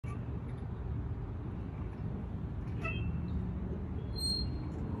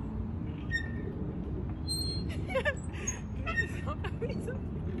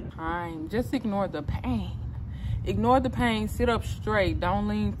time. Just ignore the pain. Ignore the pain. Sit up straight. Don't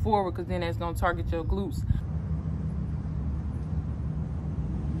lean forward, because then that's going to target your glutes.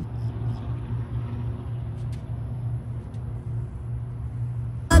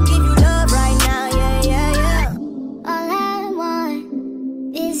 I'll give you love right now, yeah, yeah, yeah. All I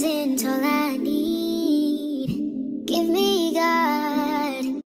want isn't all I need. Give me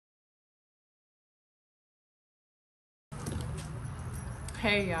God.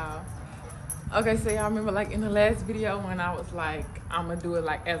 Hey y'all. Okay, so y'all remember like in the last video when I was like, I'm gonna do it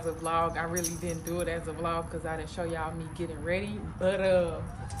like as a vlog. I really didn't do it as a vlog because I didn't show y'all me getting ready. But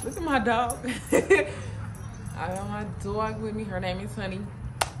look at my dog. I got my dog with me. Her name is Honey.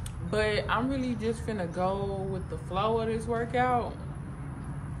 But I'm really just finna go with the flow of this workout.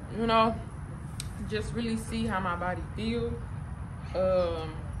 You know, just really see how my body feels.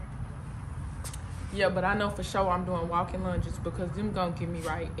 Yeah, but I know for sure I'm doing walking lunges because them gonna get me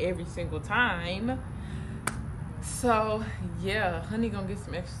right every single time. So yeah, Honey gonna get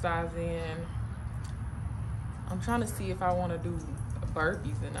some exercise in. I'm trying to see if I want to do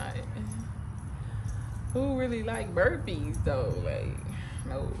burpees or not. Who really like burpees though? Like,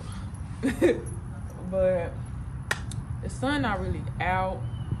 no. But the sun not really out.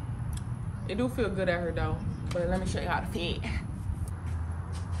 It do feel good at her though. But let me show you how to fit.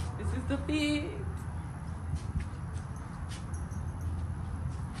 This is the fit.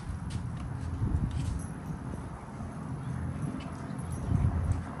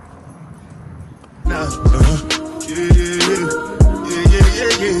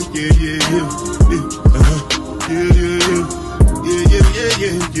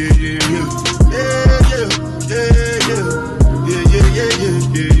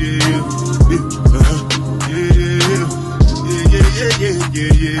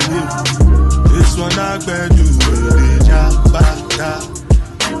 This one I better do it,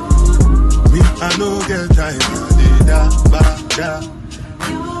 me, I no get time,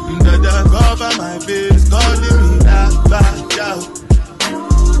 Dada cover my face, calling me back out.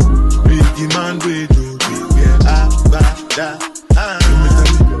 Biggie man, wait,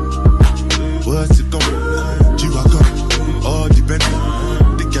 what's it gonna be? G-Wagon, all depend.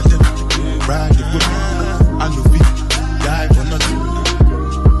 They get them, ride the whip. I know feet, die for nothing.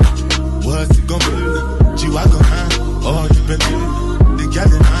 What's it gonna be? G-Wagon, all depend. They get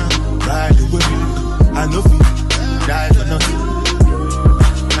them, ride the whip. I know feet, die for nothing.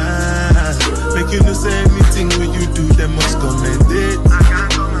 Make you no say anything when you do, they must commend it.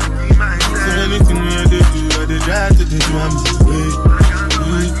 So anything when you do, I they try to do I'm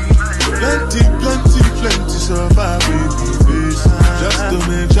plenty survive with the face. Just to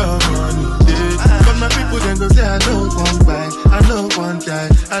make your money day. But my people then go say I don't want buy, I don't want die,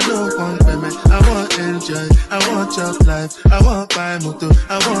 I don't want payment, I want enjoy, I want chop life, I want buy motor,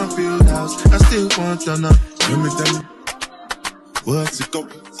 I want build house, I still want to know. Let me tell you, what's it going?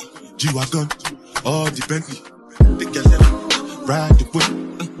 G-Wagon, all the Bentley, they get them, ride the whip,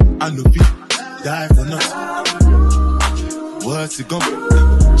 I know feet, die for nothing. What's it gonna be?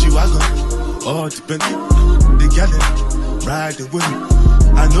 G-Wagon, all the Bentley, they get them, ride the whip,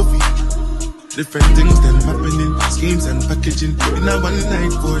 I know feet. Different things them happening, schemes and packaging, in a one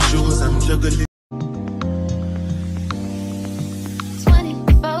night for shows I'm juggling.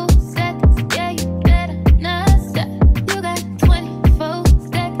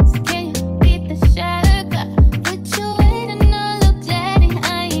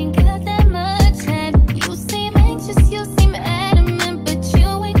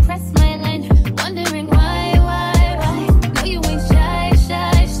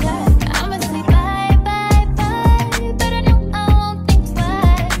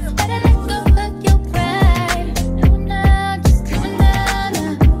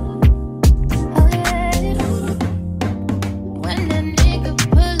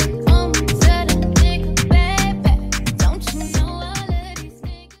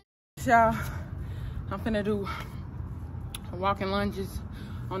 Y'all, I'm finna do walking lunges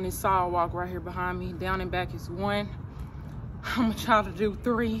on this sidewalk right here behind me. Down and back is 1. I'm gonna try to do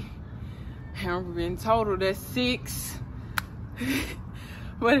 3, and in total that's 6.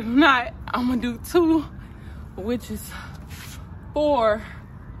 But if not, I'm gonna do 2, which is 4.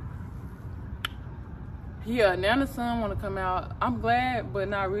 Yeah, now the sun wanna come out. I'm glad, but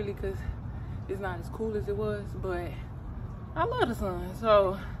not really, because it's not as cool as it was, but I love the sun,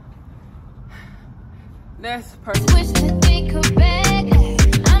 so that's perfect. Wish that they could back.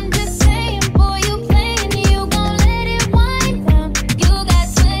 I'm just saying, boy, you playing, you gon' let it wind down. You got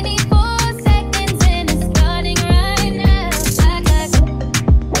 24 seconds and it's starting right now.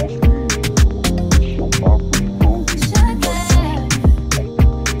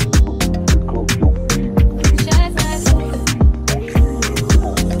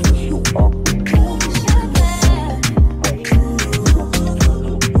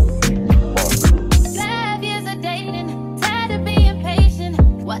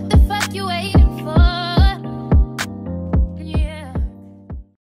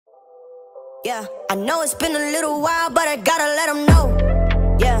 Yeah, I know it's been a little while, but I gotta let them know.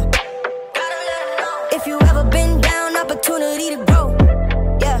 Yeah, gotta let them know. If you ever been down, opportunity to grow.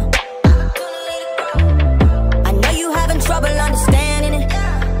 Yeah, opportunity to grow. I know you having trouble understanding it.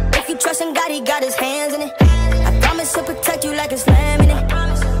 If you trust in God, he got his hands in it. I promise he'll protect you like it's lamb in it.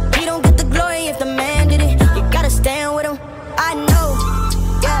 He don't get the glory if the man did it. You gotta stand with him. I know,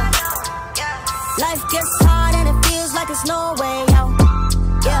 yeah. Life gets hard and it feels like it's no way out.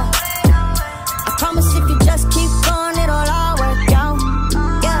 Yeah, I promise if you just keep going, it'll all work out.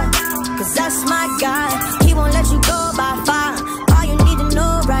 Yeah, cause that's my guy. He won't let you go by fire. All you need to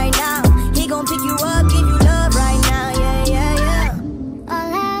know right now, he gon' pick you up, give you love right now. Yeah, yeah, yeah.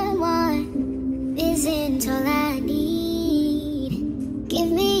 All I want isn't all I need. Give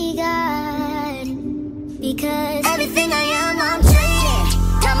me God, because everything I am, I'm trading.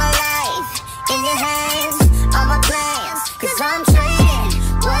 Got my life in your hands, all my plans, cause I'm trading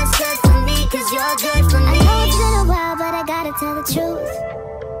what's good for me, cause you're good for me. I know it's been a while, but I gotta tell the truth.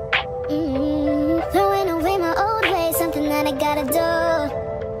 Throwing away my old ways, something that I gotta do.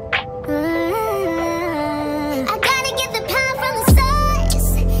 I gotta get the power from the source.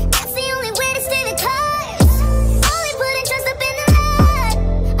 That's the only way to stay the course. Only putting trust up in the Lord.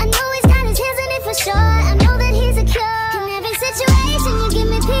 I know he's got his hands on it for sure. I know that he's a cure. In every situation you give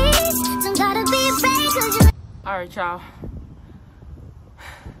me peace. Don't gotta be afraid, cause you. Alright, y'all.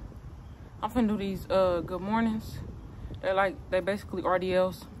 I'm finna do these good mornings. They're basically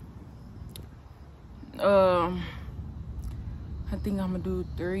RDLs. I think I'm gonna do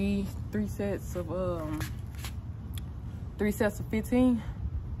three sets of 15.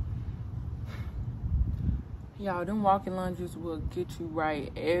 Y'all, them walking lunges will get you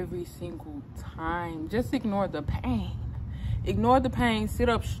right every single time. Just ignore the pain. Ignore the pain. Sit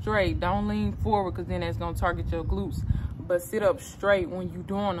up straight. Don't lean forward, because then that's gonna target your glutes. But sit up straight when you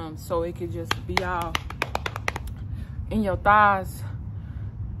doing them, so it could just be all in your thighs.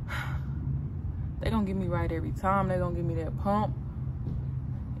 They gonna get me right every time. They gonna give me that pump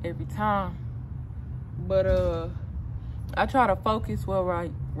every time. But I try to focus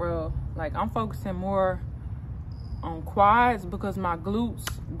like I'm focusing more on quads, because my glutes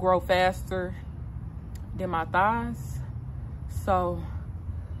grow faster than my thighs. So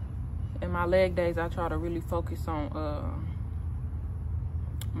in my leg days, I try to really focus on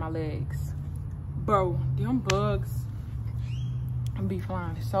my legs. Bro, them bugs be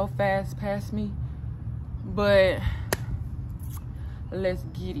flying so fast past me. But let's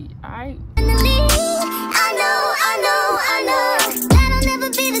get it, alright? I know that'll never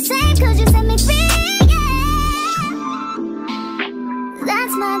be the same, cause you set me free, yeah.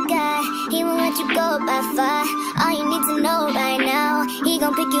 That's my guy, he won't let you go by far. All you need to know right now, he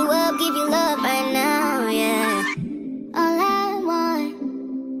gon' pick you up, give you love right now, yeah. All I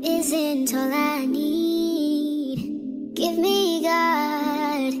want isn't all I need. Give me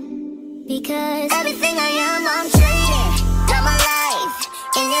God, because everything I am, I'm trading. Got my life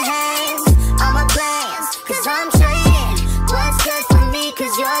in your hands, all my plans, cause I'm trading what's good for me,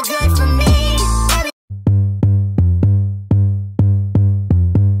 cause you're good for me.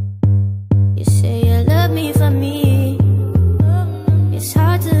 You say you love me for me, it's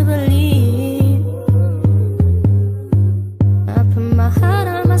hard to believe. I put my heart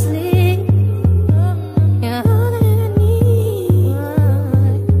on my sleeve, you're all that I need.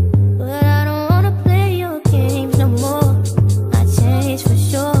 But I don't wanna play your games no more. I changed for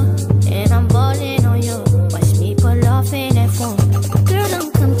sure, and I'm balling on you. Watch me pull off in that phone. Girl,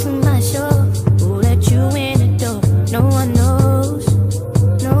 don't come to my show. Who let you in the door? No one knows,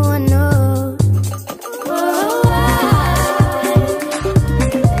 no one knows. Oh, why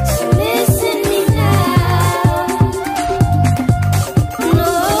that you missing me now? No,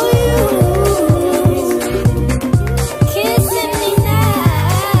 you kissing me now.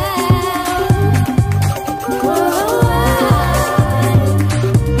 Oh, why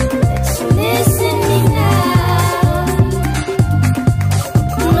that you missing me now?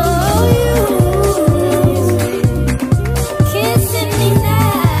 No, you kissing me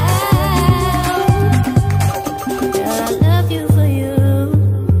now. Girl, I love you for you.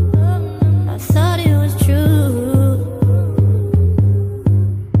 I thought it was true.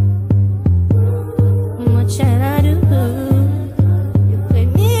 What should I do? You play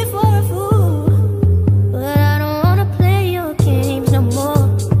me for a fool, but I don't wanna play your games no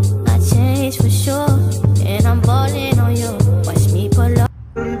more. I changed for sure, and I'm balling on you. Watch me pull up.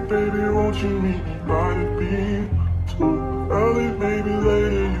 Hey, baby, won't you meet me by the beach? Too early, maybe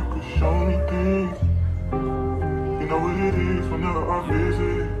later you could show me things. You know what it is whenever I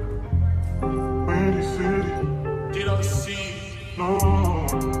visit Windy City. Did I see? No,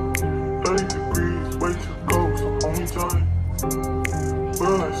 32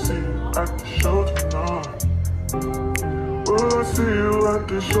 at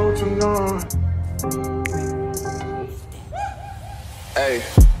the show tonight. Hey.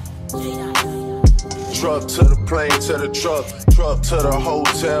 Truck to the plane, to the truck to the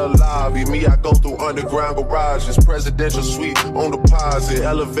hotel lobby. Me, I go through underground garages, presidential suite on deposit,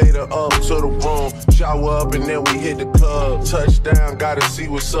 elevator up to the room, shower up and then we hit the club. Touchdown, gotta see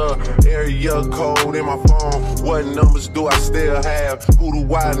what's up. Area code in my phone. What numbers do I still have? Who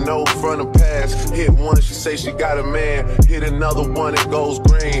do I know from the past? Hit one, she say she got a man. Hit another one, it goes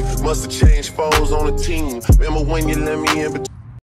green. Must've changed foes on the team. Remember when you let me in between?